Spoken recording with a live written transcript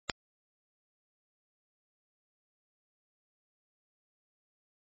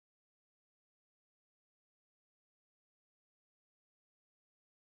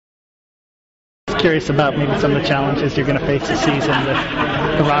curious about maybe some of the challenges you're going to face this season with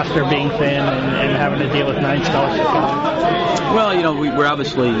the roster being thin and having to deal with 9 scholarship guys. Well, we're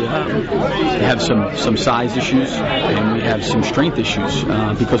obviously have some size issues, and we have some strength issues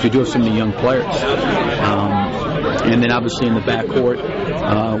because we do have so many young players. And then obviously in the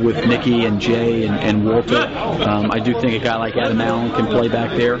backcourt with Nicky and Jay and Walter, I do think a guy like Adam Allen can play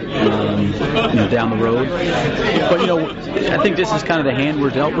back there, down the road. But I think this is kind of the hand we're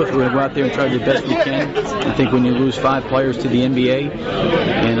dealt with. We're going to go out there and try to do the best we can. I think when you lose 5 players to the NBA,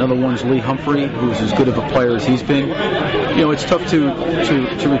 and another one's Lee Humphrey, who's as good of a player as he's been, it's tough to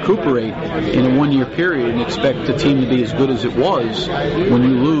recuperate in a 1-year period and expect the team to be as good as it was when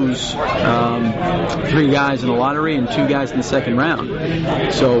you lose 3 guys in the lottery and 2 guys in the second round.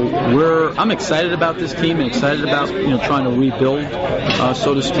 So I'm excited about this team and excited about trying to rebuild,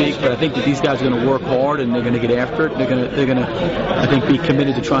 so to speak. But I think that these guys are going to work hard and they're going to get after it. They're going to I think be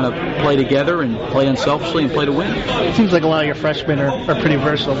committed to trying to play together and play unselfishly and play to win. It seems like a lot of your freshmen are pretty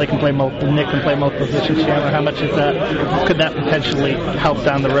versatile. They can play multiple. Nick can play multiple positions. Chandler, how much is that? Could that potentially help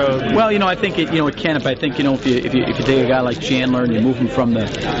down the road? Well, I think it can. But I think if you take a guy like Chandler and you move him from the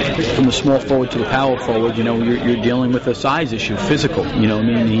small forward to the power forward, you're dealing with a size issue, physical.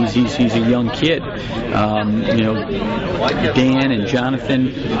 He's a young kid. Dan and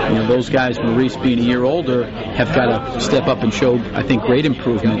Jonathan, those guys, Maurice being a year older, have got to step up and show, I think, great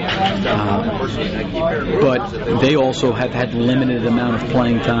improvement. But they also have had limited amount of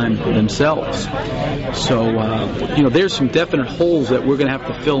playing time themselves. So, there's some definite holes that we're going to have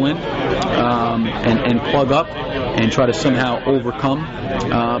to fill in and plug up and try to somehow overcome.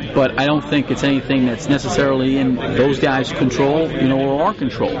 But I don't think it's anything that's necessarily in those guys' control, or our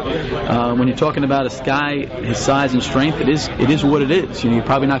control. When you're talking about a guy his size and strength, it is what it is. You're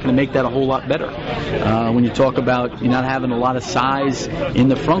probably not going to make that a whole lot better. When you talk about not having a lot of size in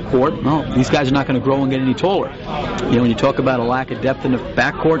the front court, well, these guys are not going to grow and get any taller. When you talk about a lack of depth in the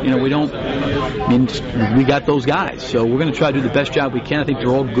backcourt, we don't. We got those guys, so we're going to try to do the best job we can. I think they're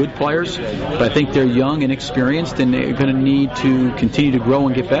all good players, but I think they're young and experienced, and they're going to need to continue to grow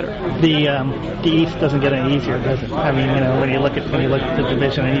and get better. The East doesn't get any easier, does it? I mean, when you look at the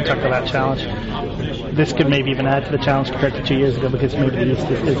division, and you talk about challenge, this could maybe even add to the challenge compared to 2 years ago because maybe the East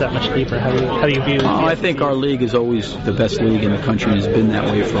is that much deeper. How do you view it? I think our league is always the best league in the country and has been that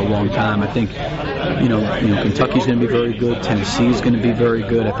way for a long time. I think Kentucky's going to be very good. Tennessee's going to be very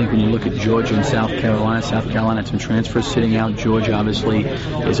good. I think when you look at Georgia and South Carolina had some transfers sitting out. Georgia obviously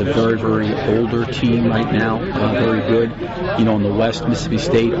is a very, very older team right now, very good. In the West, Mississippi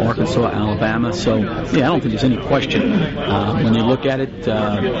State, Arkansas, Alabama. So, I don't think there's any question. When you look at it,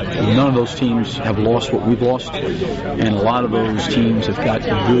 none of those teams have lost what we've lost, and a lot of those teams have got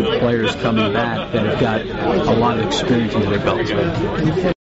good players coming back that have got a lot of experience under their belts.